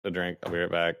a drink. I'll be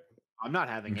right back. I'm not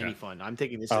having any fun. I'm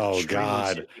taking this. Oh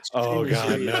God! Oh God!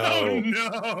 Serious. No! Oh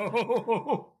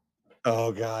no!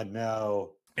 Oh God!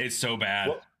 No! It's so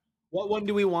bad. What one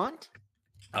do we want?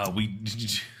 We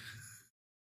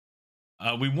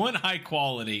want high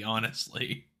quality,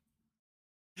 honestly,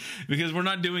 because we're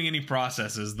not doing any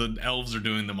processes. The elves are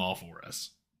doing them all for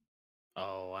us.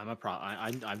 Oh,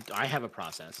 I have a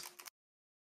process.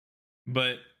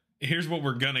 But here's what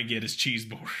we're gonna get is cheese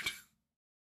board.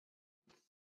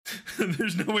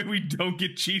 There's no way we don't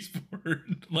get cheese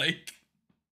board. Like,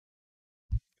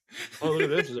 oh, look at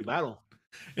this! It's a battle.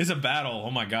 It's a battle.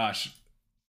 Oh my gosh.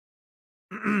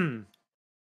 I'm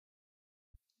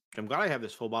glad I have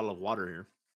this full bottle of water here.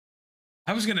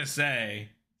 I was gonna say,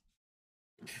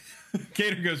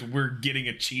 Gator goes, "We're getting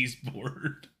a cheese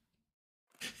board."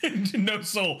 No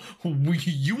soul.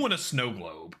 You want a snow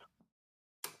globe?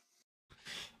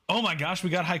 Oh my gosh, we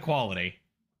got high quality.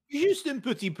 Juste un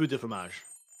petit peu de fromage.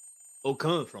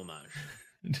 Aucun fromage.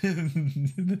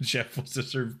 The chef wants to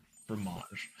serve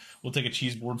fromage. We'll take a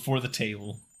cheese board for the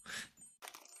table.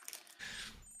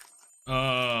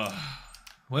 Well,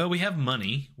 we have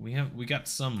money. We got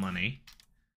some money.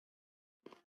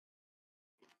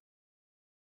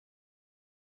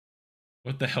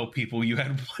 What the hell, people? You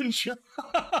had one job.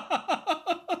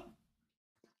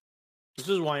 This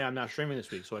is why I'm not streaming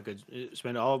this week, so I could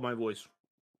spend all of my voice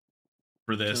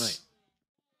for this. Tonight.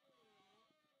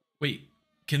 Wait,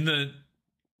 can the...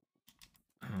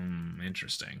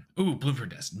 interesting. Ooh, blooper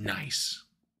desk. Nice.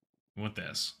 I want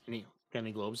this.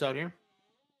 Any globes out here?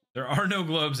 There are no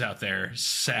globes out there,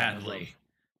 sadly.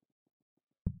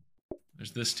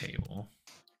 There's this table.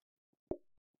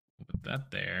 We'll put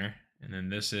that there. And then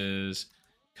this is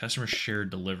customer share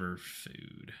deliver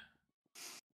food.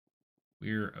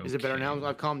 We're okay. Is it better now?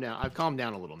 I've calmed down. I've calmed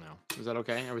down a little now. Is that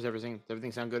okay? Or is everything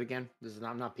sound good again?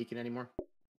 I'm not peeking anymore.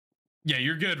 Yeah,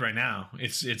 you're good right now.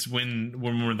 It's when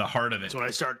we're in the heart of it. It's when I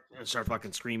start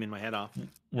fucking screaming my head off.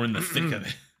 We're in the thick of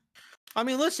it. I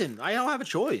mean, listen, I don't have a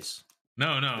choice.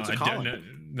 No, I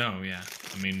don't. No, yeah.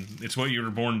 I mean, it's what you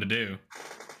were born to do.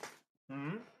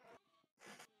 Mm-hmm.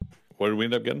 What did we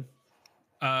end up getting?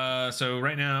 So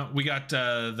right now we got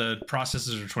the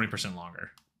processes are 20% longer.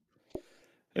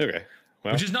 Okay.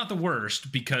 Well, which is not the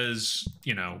worst because,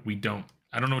 you know,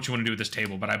 I don't know what you want to do with this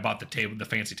table, but I bought the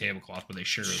fancy tablecloth where they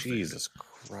share the food. Jesus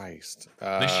Christ.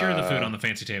 They share the food on the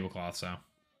fancy tablecloth, so.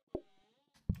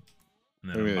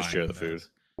 What do you mean they share the food?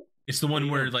 It's the one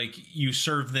where, like, you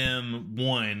serve them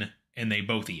one and they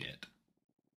both eat it.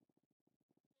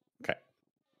 Okay.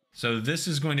 So this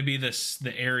is going to be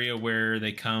the area where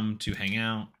they come to hang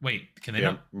out. Wait, can they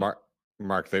not?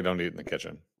 Mark, they don't eat in the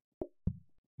kitchen.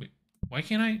 Wait, why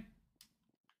can't I?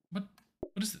 What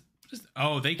is it?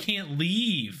 Oh, they can't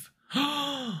leave.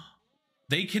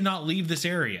 They cannot leave this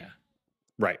area.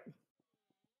 Right.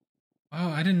 Oh,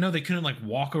 I didn't know they couldn't, like,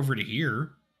 walk over to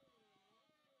here.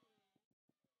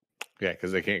 Yeah,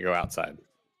 because they can't go outside.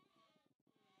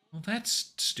 Well,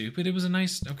 that's stupid. It was a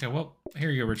nice... Okay, well, here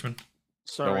you go, Richmond.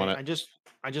 Sorry, I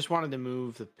just wanted to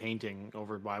move the painting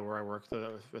over by where I work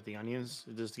with the onions,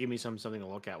 just to give me something to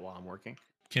look at while I'm working.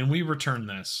 Can we return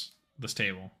this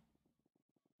table?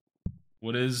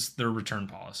 What is their return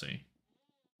policy?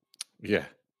 Yeah.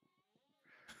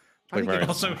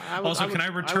 Also, can I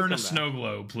return a snow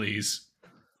globe, please?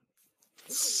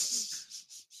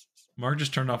 Mark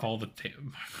just turned off all the tape.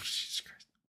 Jesus Christ.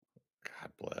 God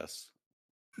bless.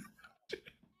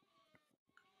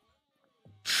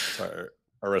 Sorry,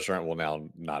 our restaurant will now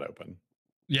not open.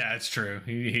 Yeah, it's true.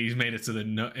 He's made it so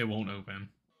that it won't open.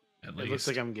 At least. It looks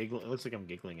like I'm giggling. It looks like I'm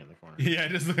giggling in the corner. Yeah, it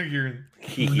just looks like you're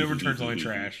no returns, only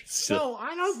trash. No,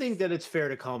 I don't think that it's fair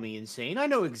to call me insane. I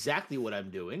know exactly what I'm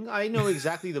doing. I know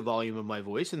exactly the volume of my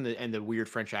voice and the weird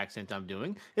French accent I'm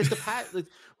doing. It's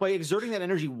by exerting that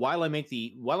energy while I make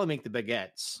the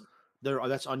baguettes.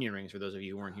 That's onion rings for those of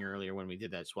you who weren't here earlier when we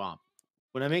did that swap.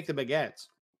 When I make the baguettes,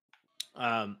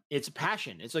 it's a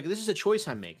passion. It's like, this is a choice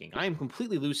I'm making. I am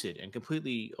completely lucid and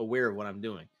completely aware of what I'm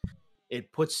doing.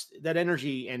 It puts that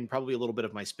energy and probably a little bit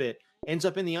of my spit ends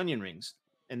up in the onion rings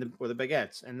or the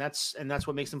baguettes, and that's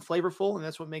what makes them flavorful, and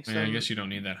that's what makes them. I guess you don't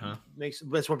need that, huh?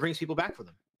 That's what brings people back for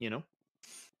them, you know.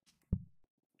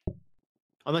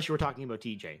 Unless you were talking about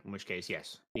TJ, in which case,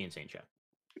 yes, the insane chef.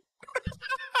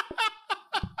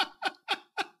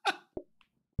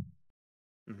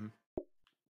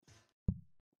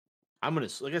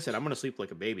 Like I said, I'm gonna sleep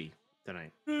like a baby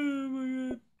tonight. Oh my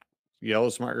God. Yellow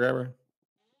smart grabber.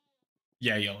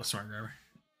 Yeah, yellow smart grabber.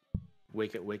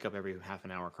 Wake up every half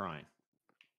an hour crying.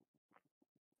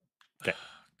 Okay.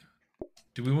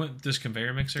 Do we want this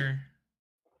conveyor mixer?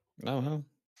 No.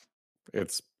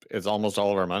 It's it's almost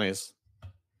all of our monies.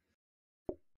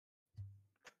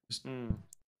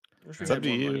 It's up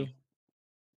to you.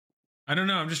 I don't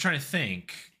know. I'm just trying to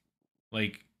think.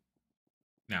 Like,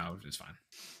 no, it's fine.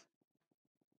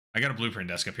 I got a blueprint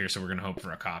desk up here, so we're gonna hope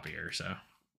for a copier. So,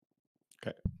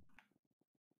 okay.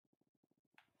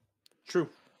 True.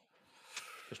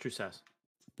 That's true, Sass.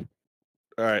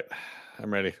 All right,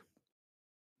 I'm ready.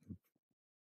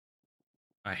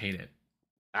 I hate it.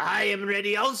 I am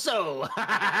ready also. All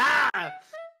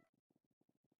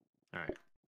right.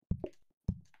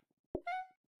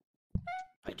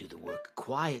 I do the work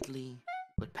quietly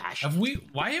but passionately.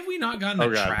 Why have we not gotten a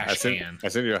trash can? I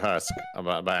sent you a husk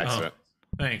by accident.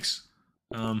 Oh, thanks.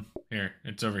 Here,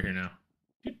 it's over here now.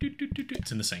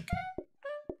 It's in the sink.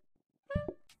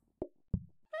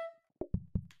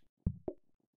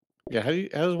 Yeah, how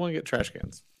does one get trash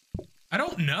cans? I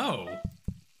don't know.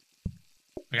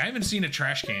 Like, I haven't seen a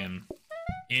trash can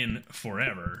in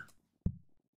forever.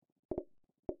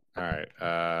 All right,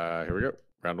 here we go.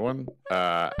 Round one.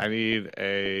 I need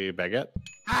a baguette.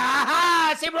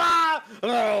 Ah, c'est moi!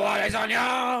 Oh, les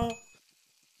oignons!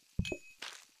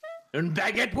 Une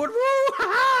baguette pour vous!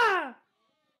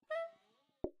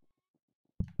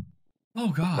 Oh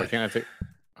God! Why can't I take?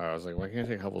 Oh, I was like, why can't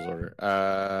I take Hubble's order?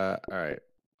 All right.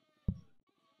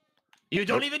 You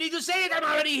don't even need to say it. I'm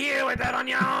already here with that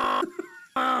onion.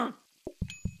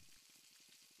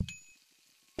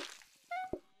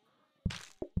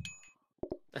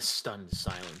 A stunned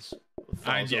silence.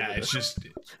 Yeah, it's just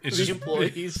the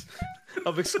employees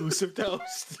of Exclusive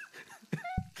Toast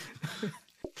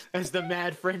as the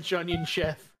mad French onion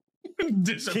chef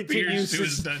disappears to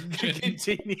his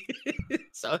dungeon.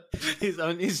 So his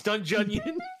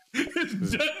dungeon.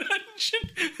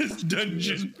 His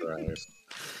dungeon.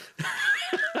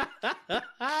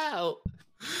 Help!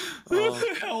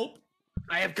 Help!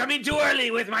 I have come in too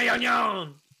early with my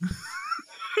onion.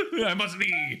 I must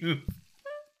leave.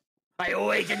 I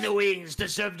wait in the wings to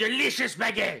serve delicious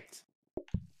baguette.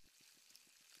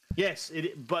 Yes,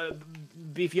 but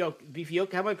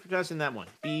beefioka. How am I pronouncing that one?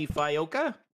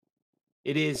 Beefioka.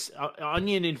 It is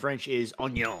onion in French is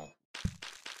oignon.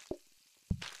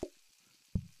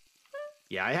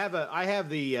 Yeah, I have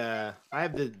the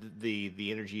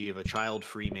energy of a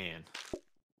child-free man.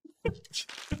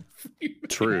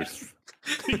 Truth.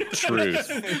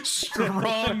 Truth.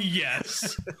 Strong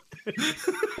yes.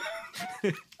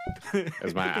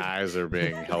 As my eyes are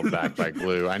being held back by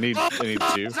glue. I need two.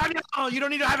 You don't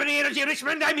need to have any energy,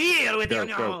 Richmond. I'm here with you.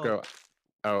 Go.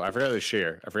 Oh, I forgot to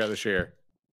share.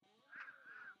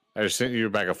 I just sent you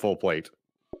back a full plate.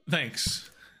 Thanks.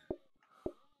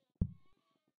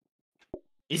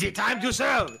 Is it time to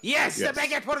serve? Yes. The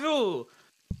baguette for you.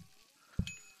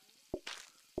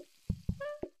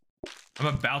 I'm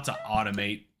about to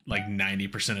automate like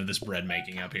 90% of this bread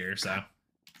making up here, so.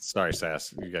 Sorry,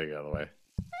 Sass. You gotta get out of the way.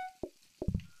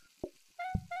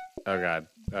 Oh, God.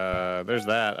 There's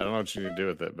that. I don't know what you need to do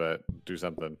with it, but do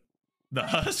something. The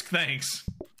husk? Thanks.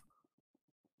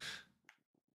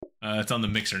 It's on the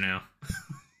mixer now.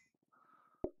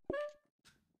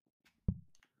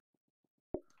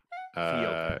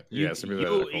 Yes,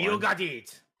 you got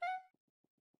it.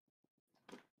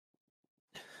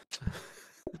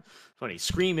 Funny,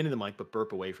 scream into the mic, but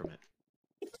burp away from it.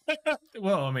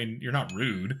 Well, I mean, you're not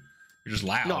rude. You're just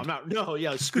loud. No, I'm not. No,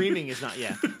 yeah, screaming is not.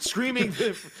 Yeah, screaming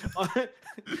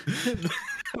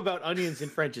about onions in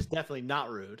French is definitely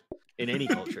not rude in any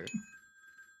culture.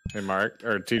 Hey, Mark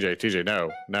or TJ.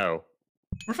 No.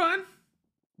 We're fine.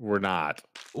 We're not.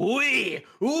 Oui,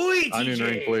 TJ. Onion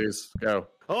ring, please. Go.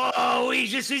 Oh oui,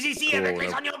 je suis ici avec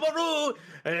les oignons pour vous.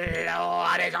 Les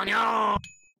oignons.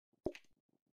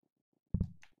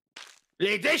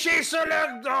 Les déchets sur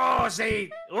le dos, c'est...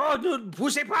 Oh, ne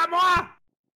poussez pas à moi!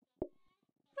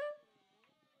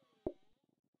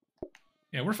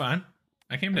 Yeah, we're fine.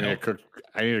 I came to help.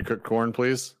 I need to cook corn,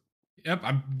 please. Yep,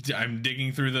 I'm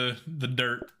digging through the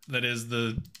dirt that is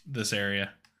this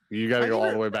area. You got to go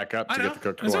all the way back up to get the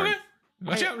cooked corn. Okay.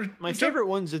 Watch out. My favorite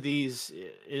ones of these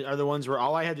are the ones where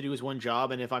all I had to do is one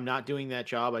job, and if I'm not doing that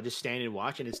job, I just stand and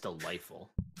watch, and it's delightful.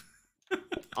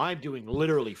 I'm doing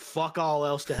literally fuck all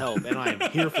else to help, and I am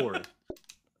here for it.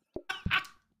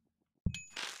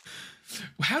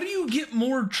 How do you get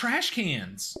more trash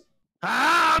cans?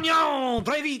 Ah, non,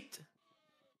 très vite.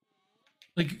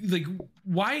 Like,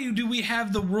 why do we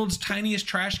have the world's tiniest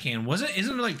trash can?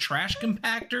 Isn't it like trash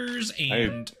compactors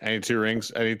and... I need 2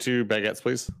 rings. I need 2 baguettes,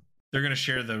 please. They're gonna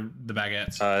share the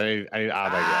baguettes. I need a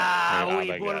baguette. Ah,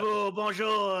 oui, pour vous,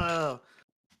 bonjour.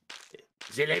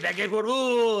 C'est les baguettes pour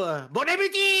vous. Bon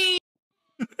appétit.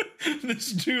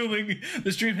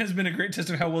 This stream has been a great test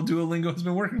of how well Duolingo has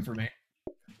been working for me.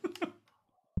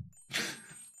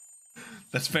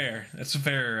 That's fair. That's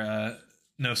fair.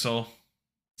 No soul.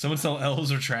 Someone sell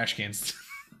elves or trash cans.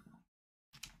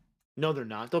 No, they're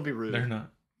not. Don't be rude. They're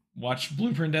not. Watch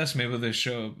Blueprint Desk. Maybe they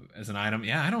show up as an item.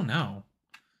 Yeah, I don't know.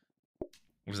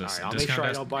 What is this? All right, I'll make sure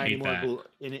I don't buy any more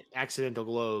accidental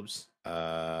globes. We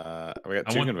got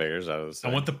two conveyors out of this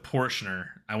thing. I want the portioner.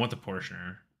 I want the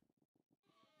portioner.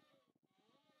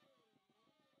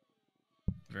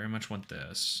 Very much want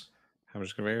this. How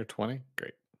much conveyor? 20?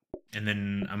 Great. And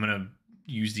then I'm going to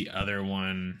use the other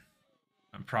one.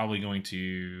 I'm probably going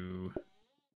to...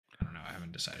 I don't know. I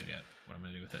haven't decided yet what I'm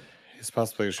going to do with it. It's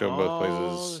possibly to show both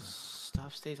places.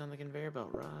 Stuff stays on the conveyor belt,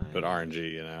 right? But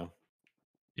RNG, you know?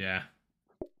 Yeah.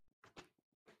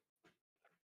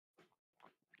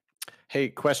 Hey,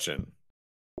 question.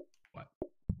 What?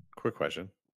 Quick question.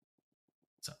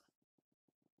 What's up?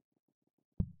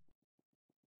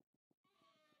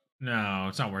 No,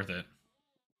 it's not worth it.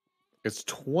 It's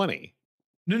 20.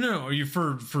 No. Are you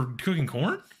for cooking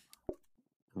corn?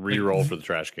 Reroll for the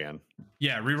trash can.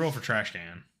 Yeah, reroll for trash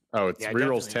can. Oh, it's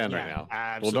reroll's 10 right now.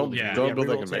 Absolutely. Well, don't build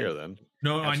that conveyor then.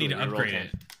 No, I need to upgrade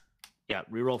it. Yeah,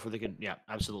 reroll for the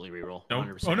absolutely reroll. Don't.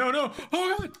 100%. Oh no!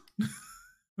 Oh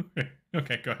god.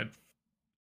 Okay, go ahead.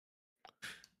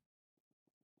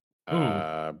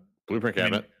 Blueprint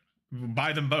cabinet.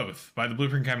 Buy them both. Buy the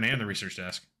blueprint cabinet and the research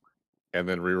desk. And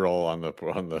then reroll on the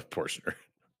portioner.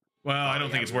 Well, I don't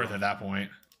think it's worth it at that point.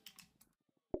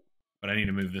 But I need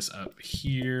to move this up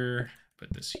here,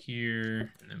 put this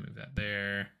here, and then move that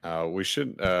there. We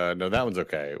should no, that one's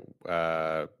okay.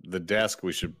 The desk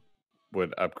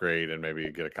would upgrade and maybe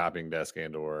get a copying desk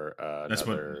and or that's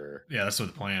another. That's what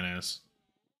the plan is.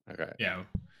 Okay. Yeah.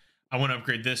 I want to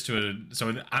upgrade this to a...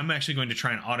 So I'm actually going to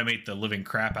try and automate the living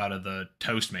crap out of the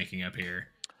toast making up here.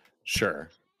 Sure.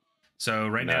 So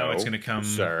now it's going to come...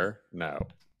 Sir, no.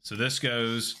 So this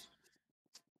goes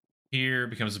here,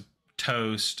 becomes a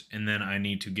toast, and then I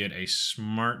need to get a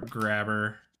smart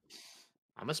grabber.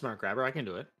 I'm a smart grabber. I can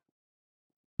do it.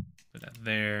 Put that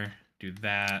there. Do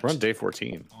that. We're on day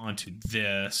 14. Onto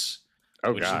this.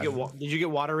 Oh, God. Did you get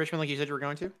water, Richmond, like you said you were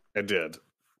going to? I did.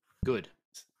 Good.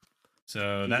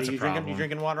 So that's a problem. You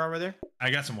drinking water over there?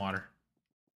 I got some water.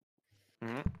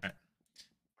 Mm-hmm.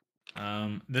 All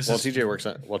right. TJ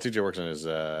works on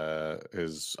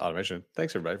his automation.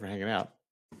 Thanks everybody for hanging out.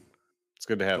 It's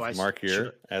good to have Mark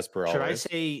here, as per always. Should I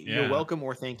say you're welcome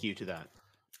or thank you to that?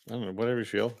 I don't know, whatever you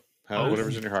feel.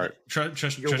 Whatever's in your heart.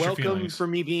 You're welcome for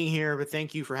me being here, but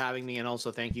thank you for having me, and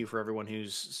also thank you for everyone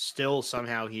who's still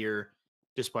somehow here,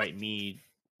 despite me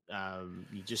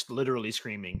just literally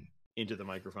screaming into the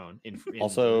microphone.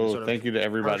 Also, thank you to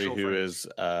everybody who is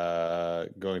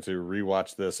going to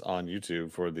rewatch this on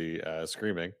YouTube for the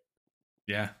screaming.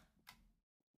 Yeah.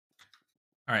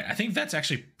 All right, I think that's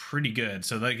actually pretty good.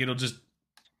 So like it'll just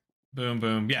boom,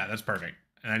 boom. Yeah, that's perfect.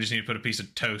 And I just need to put a piece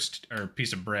of toast or a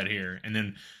piece of bread here, and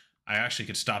then I actually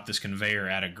could stop this conveyor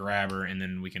at a grabber, and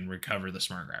then we can recover the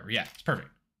smart grabber. Yeah, it's perfect.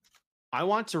 I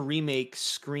want to remake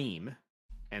Scream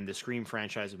and the Scream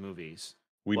franchise of movies.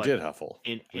 We did, Huffle.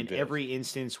 In every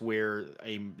instance where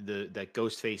that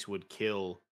Ghostface would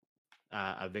kill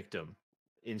a victim,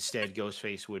 instead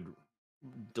Ghostface would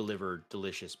deliver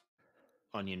delicious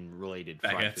onion-related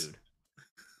fried food.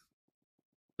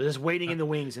 They're just waiting in the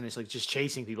wings, and it's like just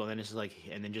chasing people, and then it's like,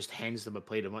 and then just hands them a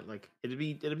plate of like it'd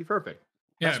be perfect.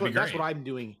 Yeah, that's what I'm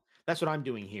doing. That's what I'm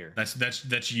doing here. That's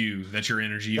you. That's your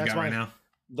energy you've got right now.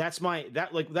 That's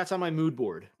on my mood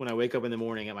board when I wake up in the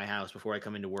morning at my house before I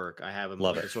come into work. I have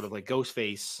a sort of like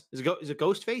Ghostface. Is it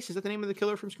Ghostface? Is that the name of the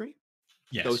killer from Scream?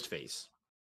 Yes. Ghostface.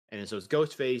 And so it's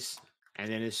Ghostface,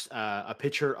 and then it's a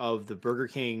picture of the Burger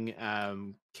King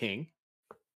king,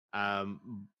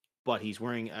 but he's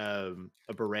wearing a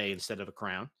beret instead of a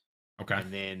crown. Okay.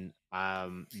 And then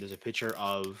there's a picture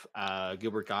of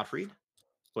Gilbert Gottfried,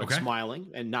 but smiling,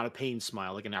 and not a pained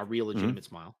smile, like a real legitimate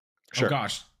smile. Sure. Oh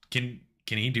gosh, can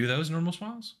he do those normal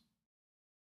smiles?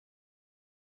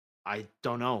 I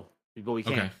don't know, but we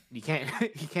can't. Okay. You can't.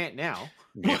 He can't now.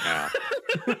 Yeah.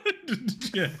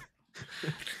 Yeah.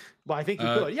 But I think he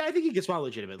could. Yeah, I think he could smile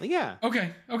legitimately. Yeah.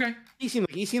 Okay. He seemed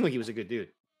like he was a good dude.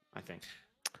 I think.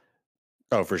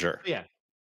 Oh, for sure. But yeah.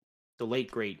 The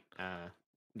late great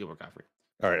Gilbert Gottfried.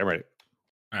 All right, I'm ready.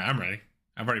 All right, I'm ready.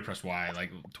 I've already pressed Y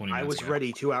like 20 minutes ago. I was ago.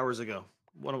 ready 2 hours ago.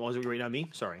 What was it waiting on me?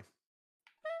 Sorry.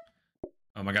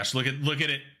 Oh my gosh, look at it.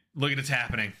 Look at it's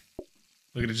happening.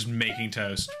 Look at it just making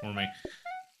toast for me.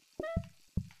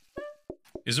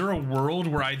 Is there a world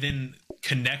where I then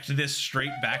connect this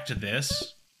straight back to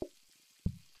this?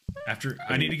 After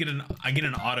I need to get I get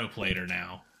an autoplater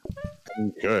now.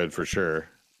 Good for sure.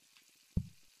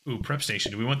 Ooh, prep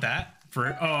station. Do we want that?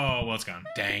 Oh, well, it's gone.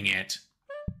 Dang it.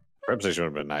 Prep station would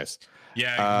have been nice.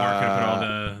 Yeah, Mark could put all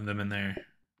them in there.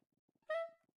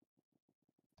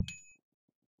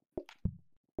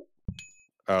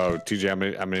 Oh, TJ,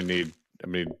 I'm gonna need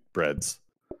breads.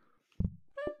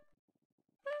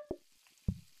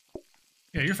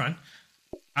 Yeah, you're fine.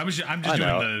 I'm just doing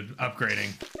the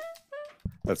upgrading.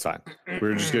 That's fine. We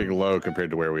were just getting low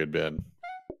compared to where we had been.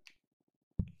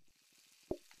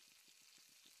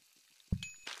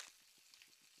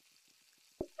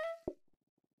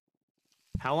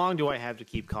 How long do I have to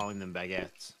keep calling them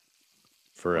baguettes?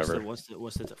 Forever. What's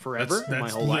the forever? That's my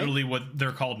whole literally life? what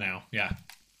they're called now. Yeah.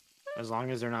 As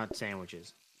long as they're not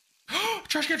sandwiches.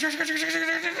 Trash can, trash can, trash can,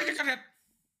 trash can, trash can.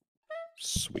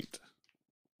 Sweet.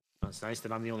 Well, it's nice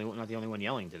that I'm not the only one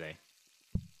yelling today.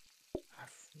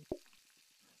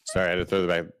 Sorry, I had to throw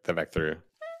that back through.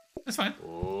 That's fine.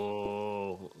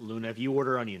 Oh, Luna, if you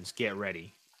order onions, get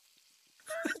ready.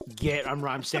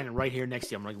 I'm standing right here next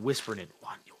to you. I'm like whispering it.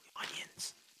 Want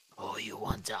onions? Oh, you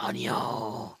want the onion?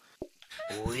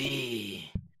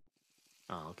 Oui.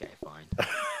 Oh, okay, fine.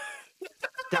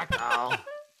 D'accord.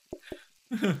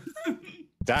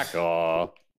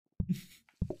 D'accord.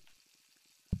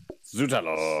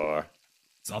 Zutalor.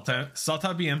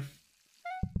 Salta bien.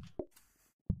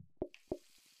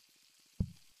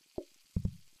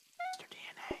 Mr.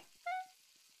 DNA.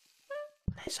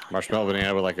 Marshmallow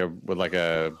banana with like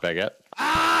a baguette.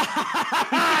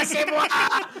 Ah, c'est moi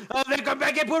avec un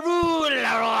baguette pour vous, les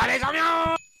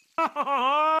oignons.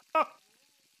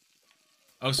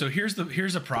 Oh, so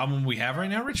here's a problem we have right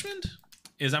now, Richmond.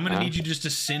 Is I'm gonna need you just to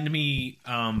send me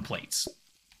plates.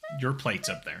 Your plates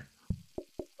up there.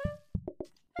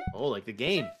 Oh, like the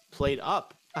game.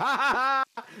 PlateUp.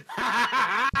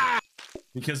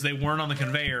 Because they weren't on the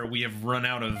conveyor, we have run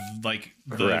out of like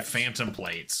the phantom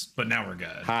plates, but now we're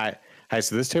good. Hi.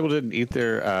 So this table didn't eat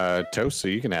their toast, so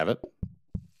you can have it.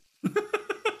 All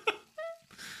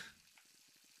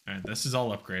right, this is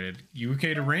all upgraded. You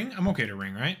okay to ring? I'm okay to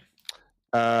ring, right?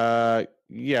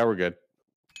 Yeah, we're good.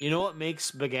 You know what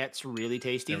makes baguettes really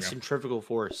tasty? Centrifugal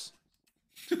force.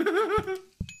 The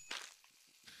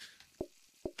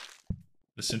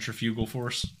centrifugal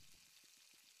force.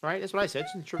 Right, that's what I said.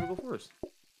 Centrifugal force.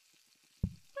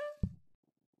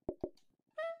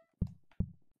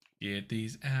 Get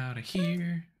these out of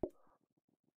here.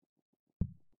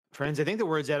 Friends, I think the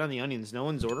word's out on the onions. No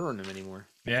one's ordering them anymore.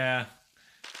 Yeah.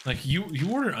 Like, you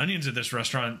order onions at this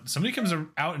restaurant, somebody comes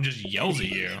out and just yells at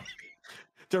you.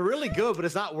 They're really good, but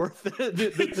it's not worth the trauma.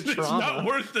 It's not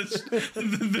worth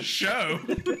the show.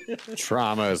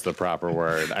 Trauma is the proper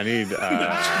word. I need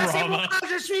trauma.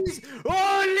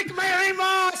 Oh, lick my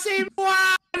rainbow, c'est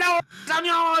moi,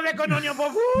 l'oignon avec un oignon pour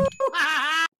vous.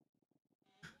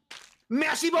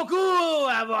 Merci beaucoup.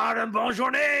 Avoir une bonne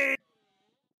journée.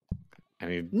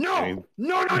 Non,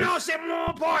 c'est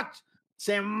mon porte.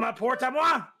 C'est ma porte à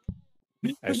moi.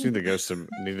 I just needed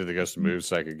the ghost to move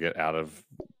so I could get out of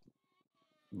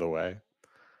the way.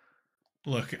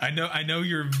 Look, I know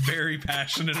you're very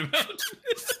passionate about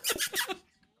this.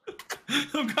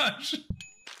 Oh gosh.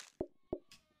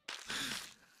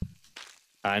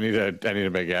 I need a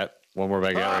baguette. One more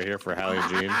baguette right here for Hallie and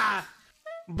Jean.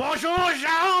 Bonjour,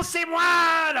 Jean, c'est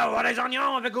moi. D'avoir des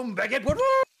oignons avec une baguette pour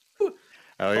vous.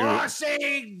 Oh,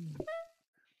 c'est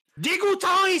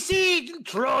dégoûtant ici.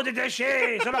 Trop de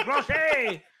déchets sur le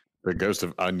plancher. The ghost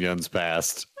of onions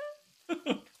passed.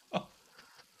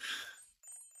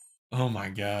 Oh my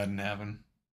God, Navin.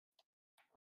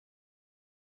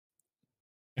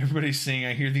 Everybody's saying,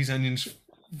 I hear these onions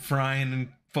frying and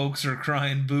folks are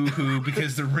crying boo-hoo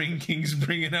because the Ring King's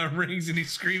bringing out rings and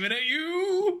he's screaming at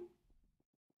you.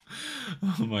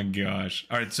 Oh my gosh.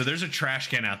 All right, so there's a trash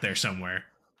can out there somewhere.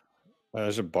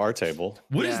 There's a bar table.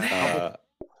 What is that?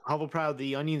 Humble proud,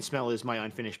 the onion smell is my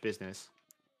unfinished business.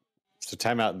 So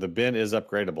timeout. The bin is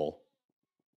upgradable.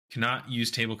 Cannot use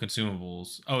table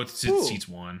consumables. Oh, it seats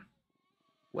one.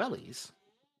 Wellies.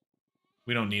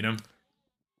 We don't need them.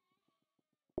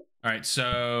 All right,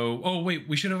 so... Oh, wait,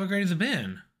 we should have upgraded the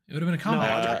bin. It would have been a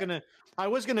combat. No, I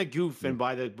was gonna goof and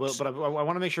buy the... But I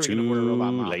want to make sure we can order a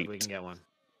robot mop if we can get one.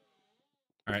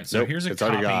 All right, so here's a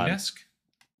copying desk.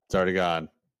 It's already gone.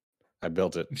 I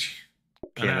built it.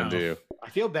 Can't undo. I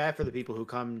feel bad for the people who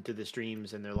come to the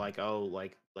streams and they're like, oh,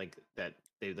 like that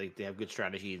they have good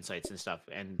strategy insights and stuff,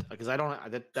 and because I don't,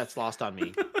 that's lost on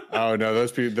me. Oh no,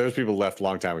 those people left a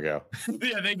long time ago.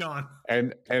 Yeah, they gone.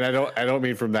 And I don't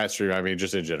mean from that stream. I mean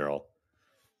just in general.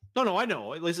 No, I know.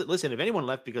 Listen, if anyone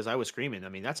left because I was screaming, I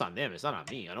mean that's on them. It's not on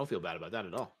me. I don't feel bad about that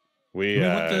at all. We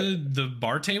want the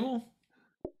bar table.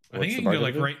 I think it can go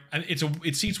like right.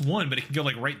 It seats one, but it can go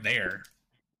like right there.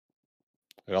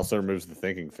 It also removes the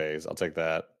thinking phase. I'll take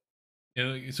that.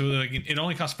 So like it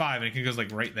only costs 5, and it goes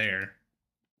like right there.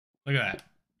 Look at that.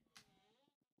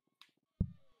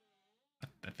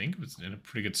 I think it was in a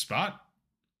pretty good spot.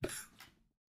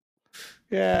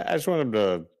 Yeah, I just want him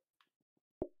to.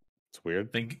 It's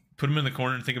weird. Put them in the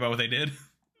corner and think about what they did.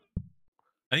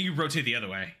 I think you rotate the other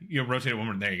way. You rotate it one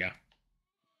more. There you go.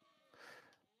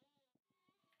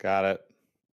 Got it.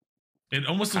 It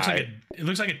almost looks like it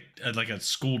looks like a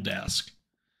school desk.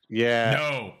 Yeah.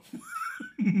 No.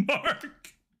 Mark,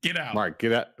 get out. Mark,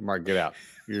 get out. Mark, get out.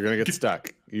 You're gonna get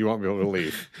stuck. You won't be able to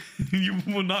leave. You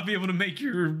will not be able to make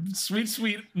your sweet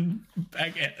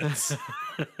baguettes.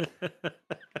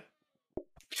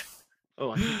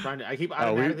 Oh, I keep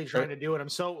automatically trying to do it. I'm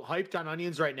so hyped on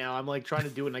onions right now. I'm like trying to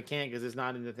do it and I can't because it's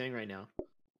not in the thing right now.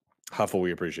 Huffle,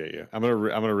 we appreciate you. I'm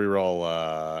gonna re-roll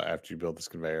after you build this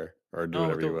conveyor or do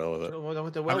whatever you will with it. I'm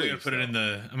gonna put it in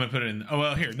the. I'm gonna put it in. Oh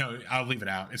well, here. No, I'll leave it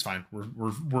out. It's fine.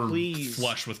 We're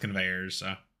flush with conveyors.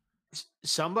 So.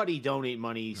 Somebody donate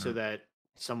money so that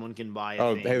someone can buy.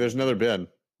 Oh, hey, there's another bin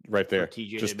right there.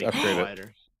 TJ just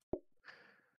upgrade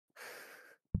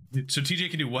it. So TJ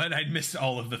can do what? I missed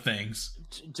all of the things.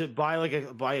 To buy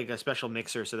a special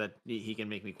mixer so that he can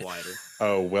make me quieter.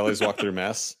 Oh, Wellies walk through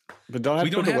mess, but don't have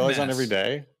to put the Wellies on every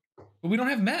day. But we don't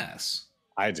have mess.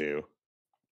 I do.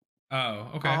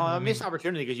 Oh, okay. Missed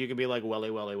opportunity because you can be like welly,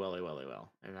 and that would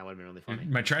have been really funny.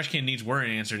 My trash can needs were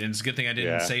answered, and it's a good thing I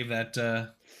didn't save that.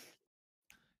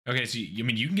 Okay, so you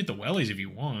can get the wellies if you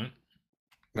want.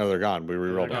 No, they're gone. We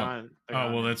re-rolled them.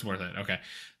 Oh, well, that's worth it. Okay,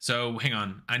 so hang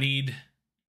on. I need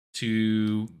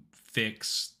to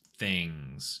fix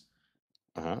things.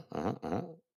 What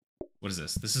is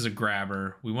this? This is a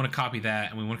grabber. We want to copy that,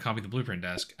 and we want to copy the blueprint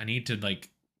desk. I need to like.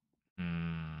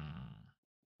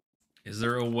 Is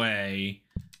there a way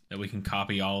that we can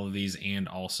copy all of these and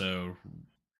also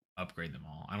upgrade them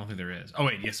all? I don't think there is. Oh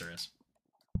wait, yes there is.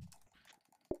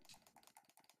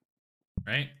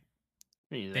 Right?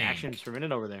 The actions per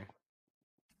minute over there.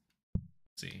 Let's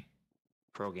see.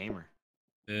 Pro gamer.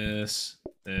 This.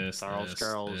 Charles.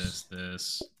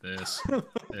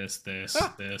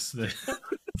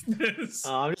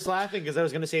 I'm just laughing because I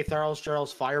was going to say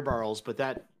Charles fire barrels, but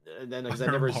then because I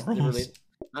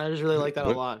just really like that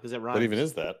a lot because it rhymes. What even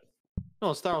is that?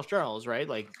 No, it's Charles, right?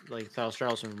 Like Charles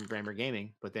from BramBeard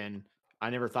Gaming. But then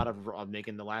I never thought of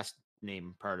making the last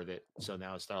name part of it, so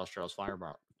now it's Charles fire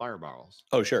barrels.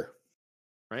 Oh, sure.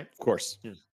 Right? Of course.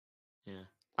 Yeah.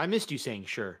 I missed you saying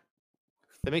sure.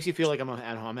 That makes you feel like I'm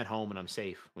at home and I'm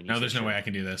safe. When you there's no way I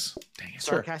can do this. Dang it.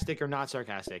 Sarcastic or not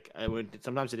sarcastic.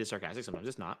 Sometimes it is sarcastic, sometimes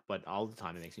it's not, but all the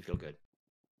time it makes me feel good.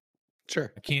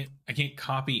 Sure. I can't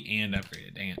copy and upgrade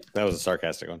it. Dang it. That was a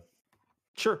sarcastic one.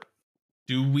 Sure.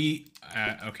 Do we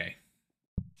okay.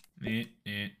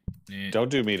 Don't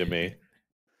do me to me.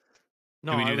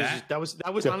 No, that was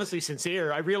honestly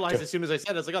sincere. I realized as soon as I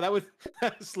said it, I was like,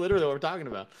 that's literally what we're talking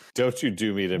about. Don't you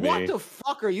do me to me. What the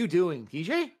fuck are you doing,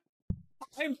 TJ?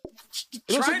 It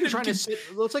looks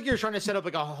like you're trying to set up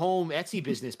like a home Etsy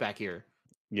business back here.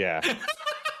 Yeah.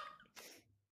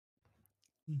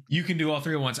 You can do all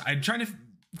three at once. I'm trying to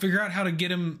figure out how to get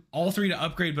them all three to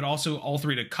upgrade, but also all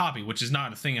three to copy, which is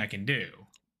not a thing I can do.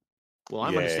 Well,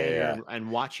 I'm going to stay here and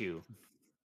watch you.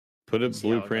 Put a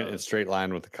blueprint in straight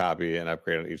line with the copy and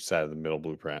upgrade on each side of the middle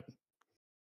blueprint.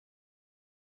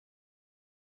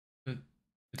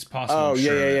 It's possible. Oh,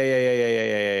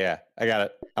 yeah. I got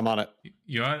it. I'm on it.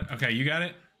 You got it? Okay, you got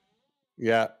it?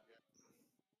 Yeah.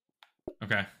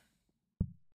 Okay.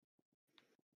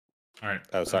 All right.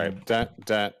 Oh, sorry. Can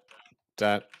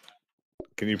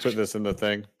you put this in the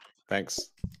thing?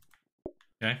 Thanks.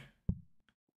 Okay.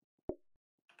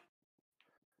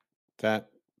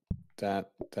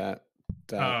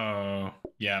 Oh,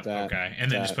 yeah. Okay.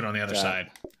 And then just put it on the other side.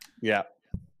 Yeah.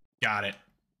 Got it.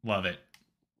 Love it.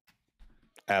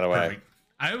 Out of way.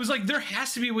 I was like, there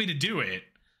has to be a way to do it.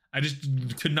 I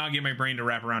just could not get my brain to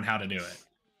wrap around how to do it.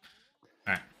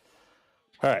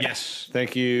 All right. Yes.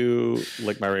 Thank you,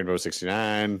 Lick My Rainbow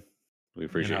 69. We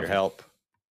appreciate your help.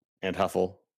 And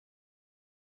Huffle.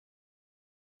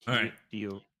 All right. Do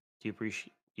you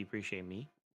appreciate me?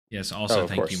 Yes. Also,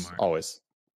 thank you, Mark. Always.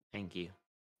 Thank you.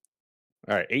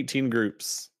 All right. 18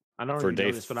 groups. I don't know for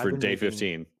day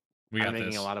 15. I'm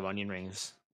making a lot of onion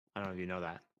rings. I don't know if you know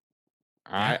that.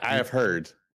 I have heard.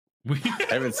 I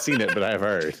haven't seen it, but I have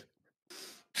heard.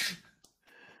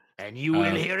 And you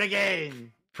will hear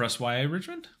again. Press Y,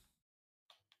 Richmond?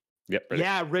 Yep. Ready.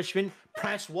 Yeah, Richmond.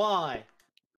 Press Y.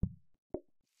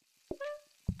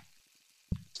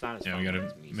 It's not as fun. We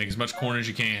gotta make as much corn as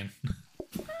you can.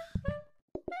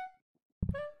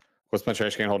 What's my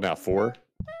trash can hold now? 4?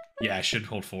 Yeah, I should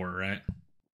hold 4, right?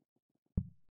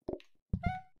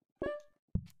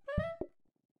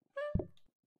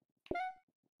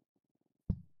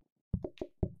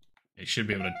 It should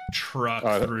be able to truck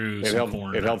through some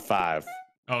corn. It held 5.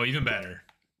 Oh, even better.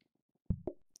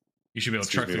 You should be able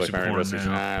to truck through some corn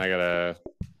now. I gotta.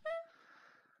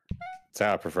 That's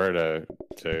how I prefer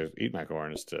to eat my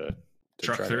corn, is to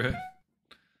truck through it.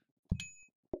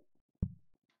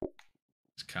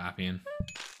 Just copying.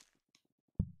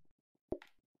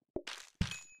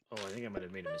 Oh, I think I might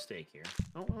have made a mistake here.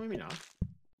 Oh, well, maybe not.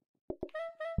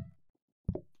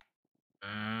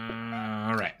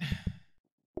 All right.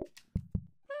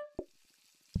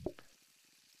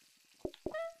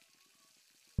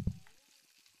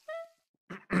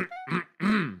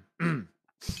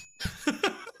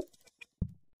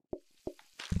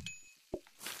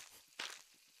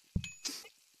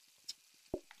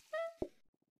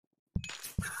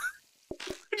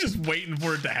 Just waiting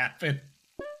for it to happen.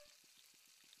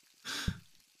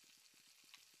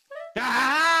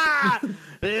 Ah!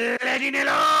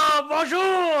 Ledinello,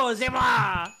 bonjour, c'est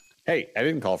moi. Hey, I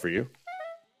didn't call for you.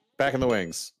 Back in the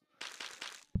wings.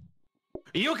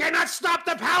 You cannot stop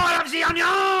the power of the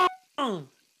onion.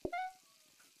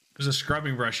 There's a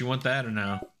scrubbing brush. You want that or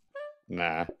no?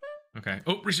 Nah. Okay.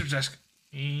 Oh, research desk.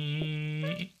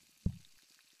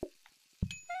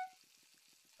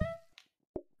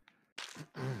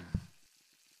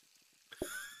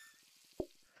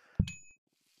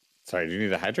 Sorry, do you need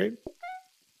to hydrate?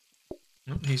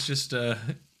 No, he's just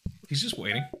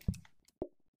waiting.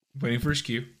 Waiting for his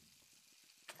cue.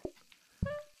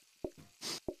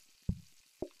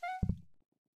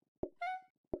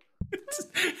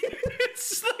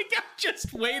 It's like I'm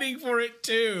just waiting for it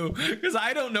too, because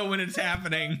I don't know when it's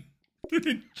happening.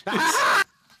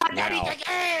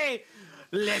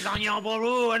 Les oignons pour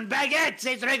vous, une baguette,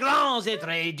 c'est très grand, c'est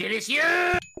très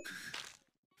délicieux.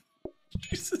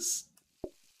 Jesus.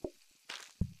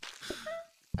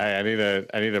 Hey, I need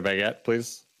a baguette,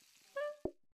 please.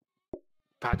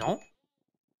 Pardon?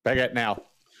 Baguette now.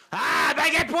 Ah,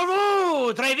 baguette pour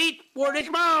vous! Très vite pour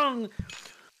Richmond!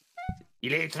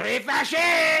 Il est très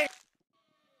fâché!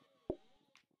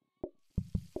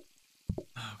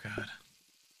 Oh, God.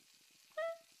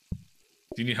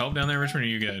 Do you need help down there, Richmond, or are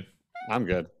you good? I'm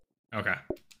good. Okay.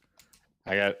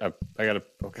 I got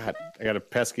a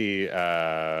pesky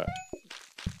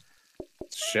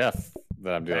chef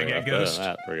that I'm dealing with. Other than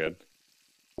that, we're good.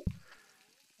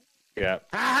 Yeah.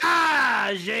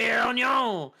 Ah, j'ai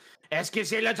l'oignon! Est-ce que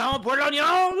c'est le temps pour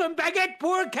l'oignon? Une baguette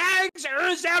pour Kags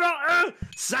 101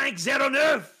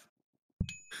 509!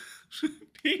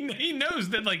 He knows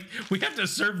that, like, we have to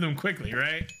serve them quickly,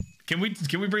 right? Can we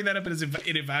bring that up as an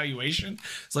evaluation?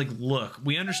 It's like, look,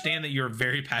 we understand that you're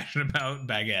very passionate about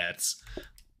baguettes.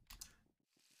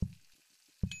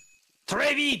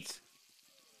 Très vite!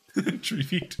 Très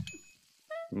vite.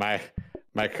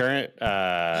 My current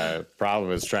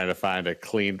problem is trying to find a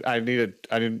clean. I need a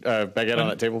baguette on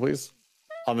that table, please.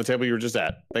 On the table you were just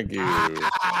at. Thank you.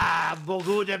 Ah,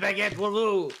 beaucoup de baguettes pour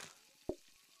vous.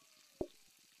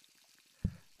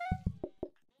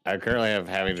 I currently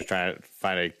having to try to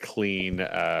find a clean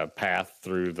path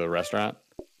through the restaurant.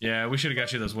 Yeah, we should have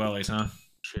got you those wellies, huh?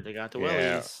 Should have got the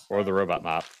wellies. Or the robot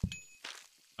mop.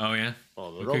 Oh, yeah?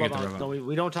 Oh, the robot mop. No,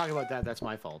 we don't talk about that. That's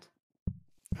my fault.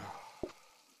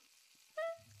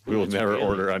 We will never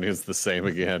order onions the same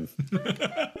again.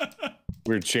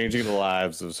 We're changing the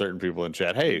lives of certain people in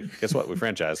chat. Hey, guess what? We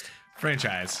franchised.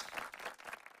 Franchise.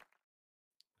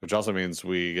 Which also means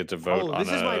we get to vote on a card.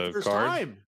 This is my first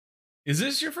time. Is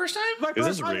this your first time? Is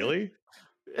this really?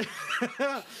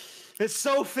 It's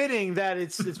so fitting that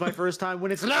it's my first time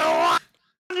when it's no.